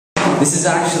This is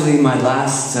actually my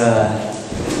last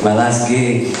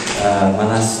gig, my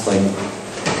last like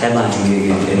headlining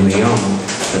gig in Lyon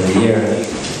for the year.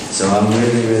 So I'm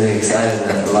really excited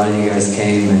that a lot of you guys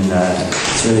came, and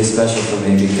it's really special for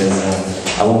me because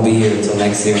I won't be here until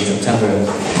next year in September.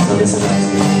 So this is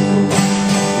actually really cool.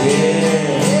 Yeah.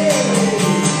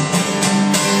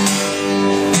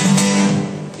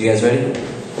 You guys ready?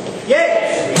 Yeah.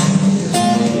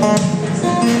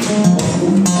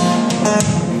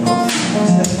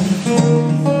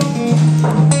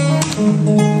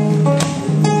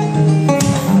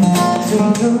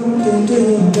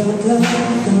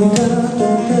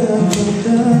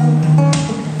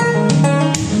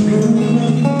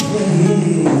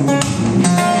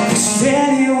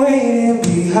 Standing here waiting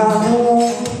behind the wall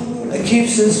that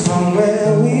keeps us from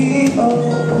where we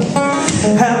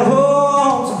have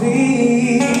hoped to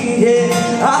be. Yeah,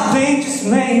 I think just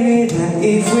maybe that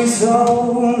if we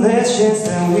saw, there's chance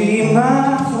that we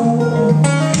might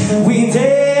fall. We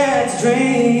dare to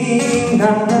dream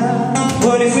now.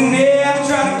 But if we never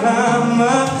try to climb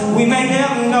up, we may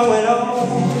never know it all.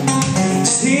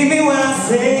 Just hear me when I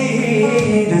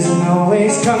say, doesn't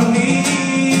always come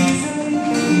easily.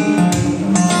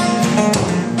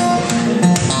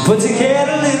 But to get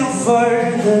a little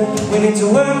further, we need to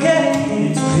work at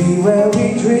it, to be where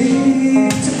we dream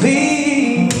to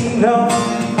be. No,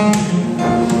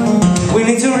 we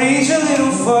need to reach a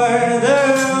little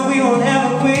further. We won't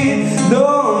ever quit.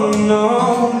 No, no.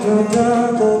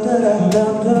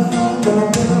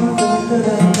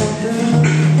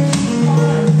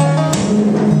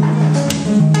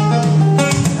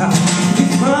 We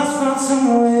must find some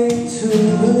way to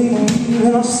believe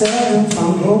in ourselves,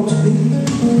 find hope to be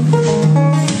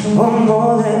one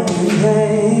more than we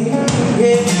made.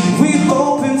 Yeah, we're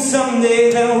hoping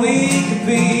someday that we could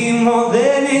be more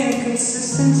than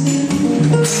inconsistency.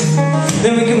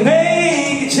 Then we can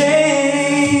make a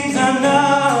change, I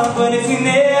know. But if we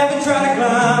never try to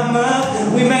climb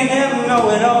up, we may never know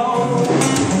it all.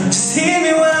 Just hear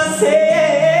me when I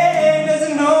say it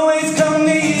doesn't always come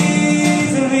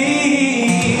easily,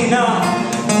 no.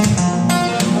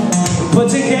 But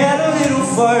to get a little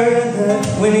further,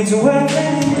 we need to work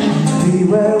at it, to be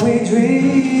where we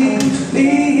dream to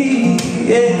be,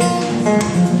 yeah.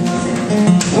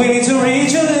 We need to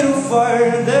reach a little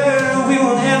further. We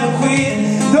won't ever quit.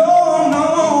 No, no,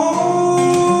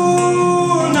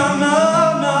 no, no,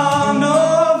 no, no,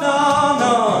 no,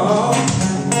 no.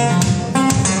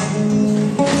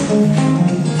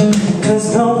 'Cause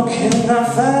no cannot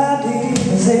fight it.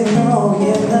 Say no,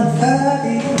 cannot fight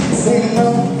it. Say no.